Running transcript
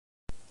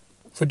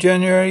For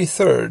January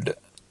 3rd,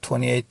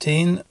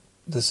 2018,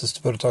 this is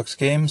the Talks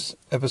Games,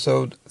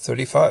 episode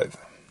 35.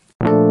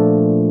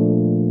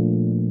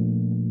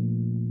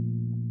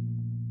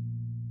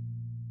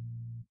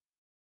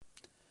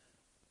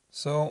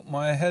 So,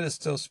 my head is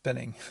still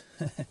spinning.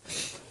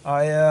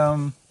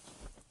 I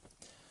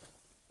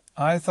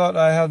thought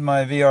I had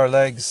my VR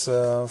legs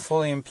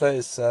fully in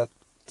place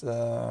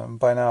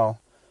by now,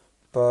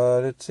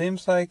 but it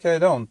seems like I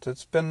don't.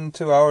 It's been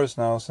 2 hours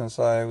now since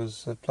I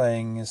was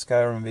playing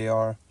Skyrim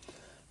VR,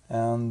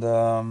 and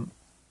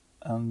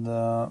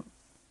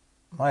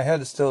my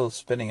head is still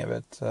spinning a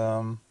bit.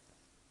 I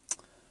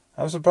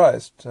was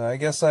surprised. I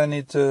guess I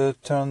need to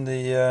turn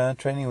the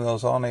training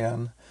wheels on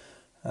again.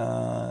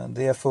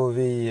 The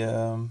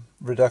FOV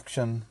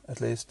reduction, at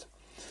least,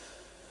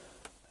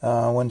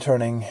 when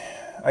turning.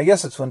 I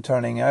guess it's when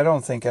turning. I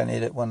don't think I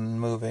need it when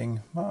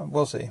moving.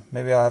 We'll see.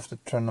 Maybe I'll have to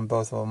turn them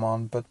both of them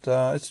on. But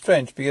it's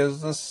strange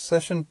because the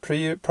session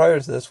prior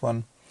to this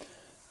one,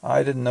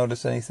 I didn't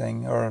notice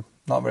anything, or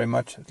not very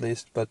much at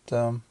least. But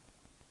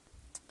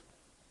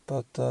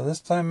this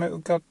time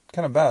it got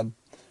kind of bad.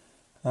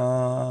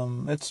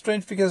 It's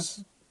strange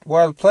because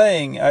while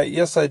playing,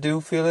 yes, I do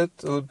feel it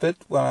a little bit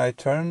when I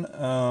turn.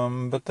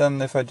 But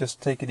then if I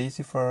just take it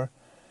easy for a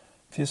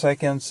few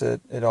seconds,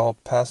 it all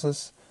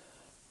passes.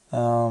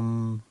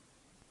 Then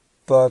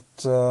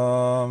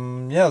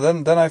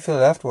I feel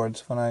it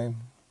afterwards when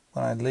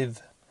I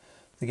leave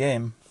the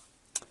game.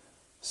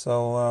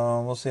 So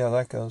we'll see how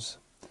that goes.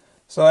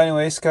 So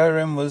anyway,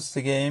 Skyrim was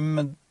the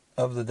game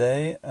of the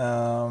day.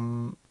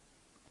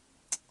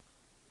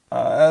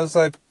 As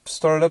I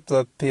started up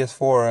the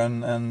PS4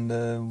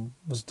 and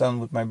was done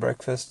with my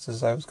breakfast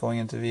as I was going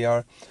into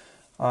VR,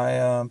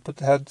 I put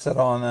the headset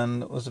on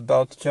and was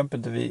about to jump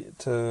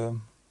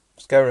into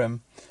Skyrim.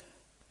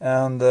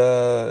 And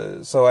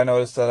so I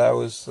noticed that I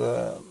was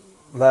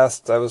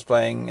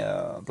playing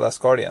The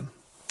Last Guardian,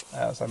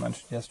 as I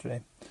mentioned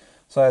yesterday.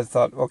 So I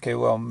thought, okay,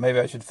 well, maybe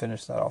I should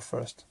finish that off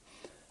first.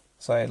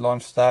 So I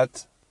launched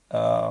that,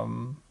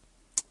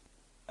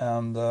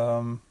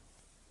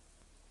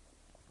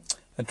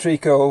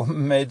 Trico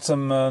made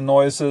some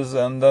noises,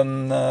 and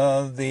then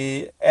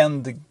the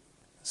end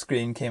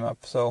screen came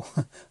up. So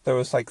there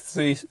was like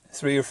three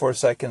or 4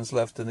 seconds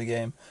left in the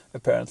game,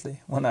 apparently,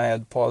 when I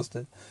had paused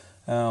it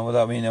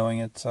without me knowing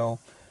it. So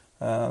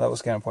that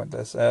was kind of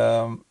pointless.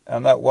 And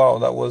that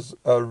was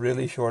a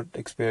really short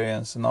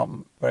experience, and not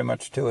very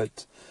much to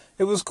it.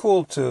 It was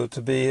cool to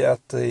be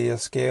at the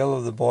scale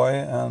of the boy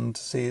and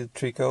to see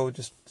Trico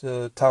just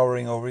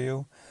towering over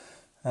you.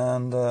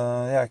 And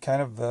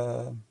kind of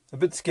a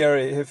bit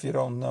scary if you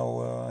don't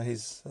know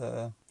he's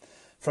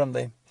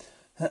friendly.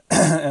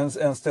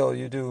 and still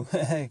you do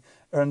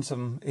earn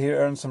some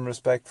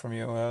respect from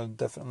you,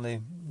 definitely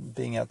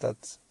being at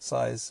that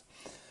size.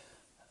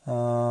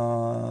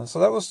 So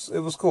it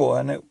was cool,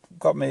 and it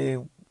got me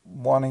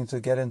wanting to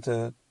get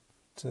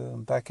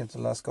back into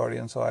Last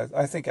Guardian. So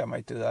I think I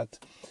might do that.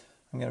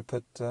 I'm gonna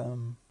put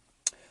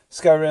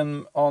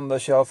Skyrim on the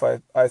shelf.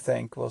 I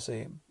think we'll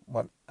see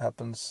what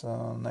happens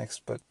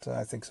next, but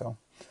I think so.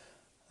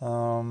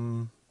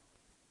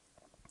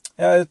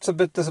 It's a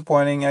bit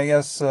disappointing, I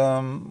guess.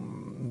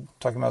 Talking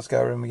about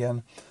Skyrim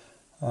again.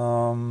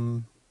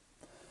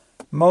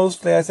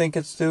 Mostly, I think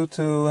it's due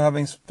to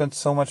having spent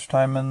so much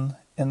time in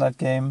that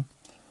game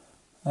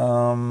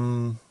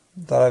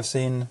that I've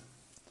seen.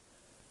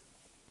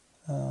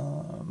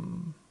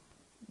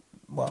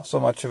 So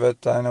much of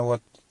it, I know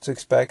what to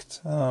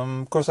expect.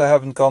 Of course, I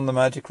haven't gone the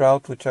magic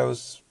route,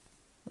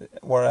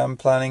 where I'm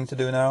planning to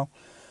do now.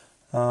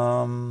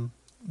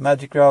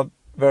 Magic route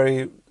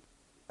very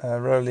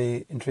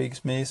rarely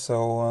intrigues me,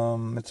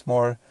 so it's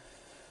more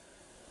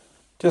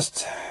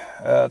just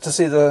to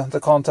see the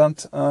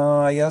content,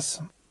 I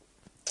guess.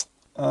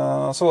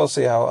 So we'll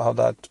see how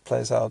that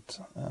plays out.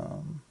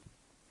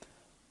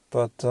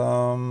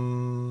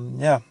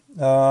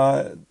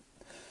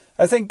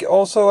 I think a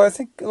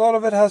lot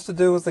of it has to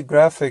do with the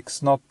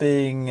graphics not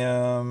being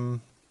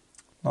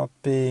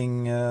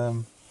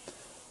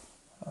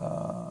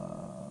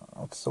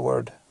what's the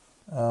word?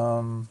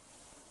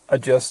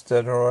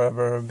 Adjusted or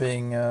whatever,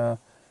 being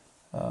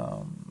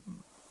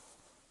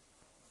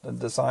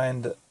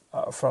designed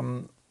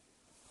from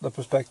the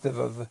perspective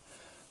of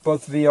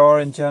both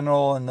VR in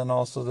general and then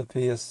also the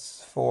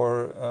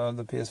PS4,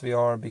 the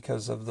PSVR,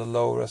 because of the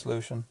low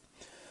resolution.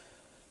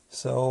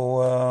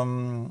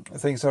 So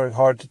things are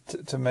hard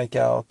to make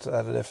out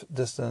at a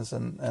distance,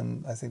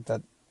 and I think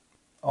that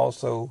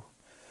also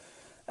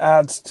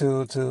adds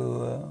to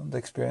the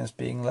experience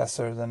being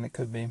lesser than it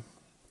could be.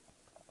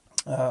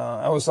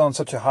 I was on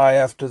such a high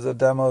after the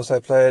demos I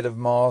played of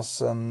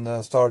Moss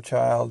and Star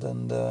Child,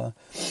 and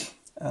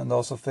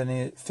also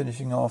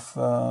finishing off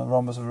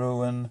Rhombus of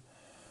Ruin.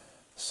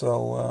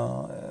 So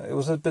it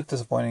was a bit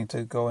disappointing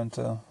to go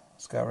into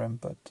Skyrim,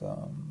 but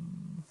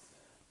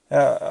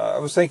I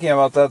was thinking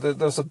about that.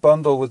 There's a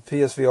bundle with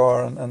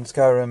PSVR and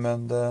Skyrim,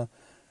 and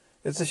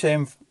it's a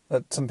shame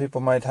that some people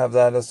might have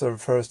that as their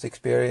first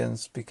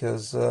experience,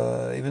 because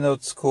even though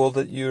it's cool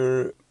that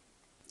you're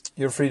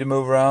you're free to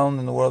move around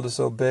and the world is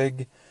so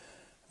big.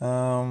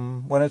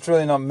 When it's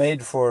really not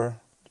made for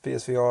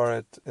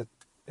PSVR,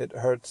 it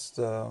hurts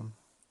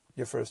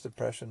your first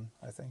impression,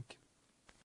 I think.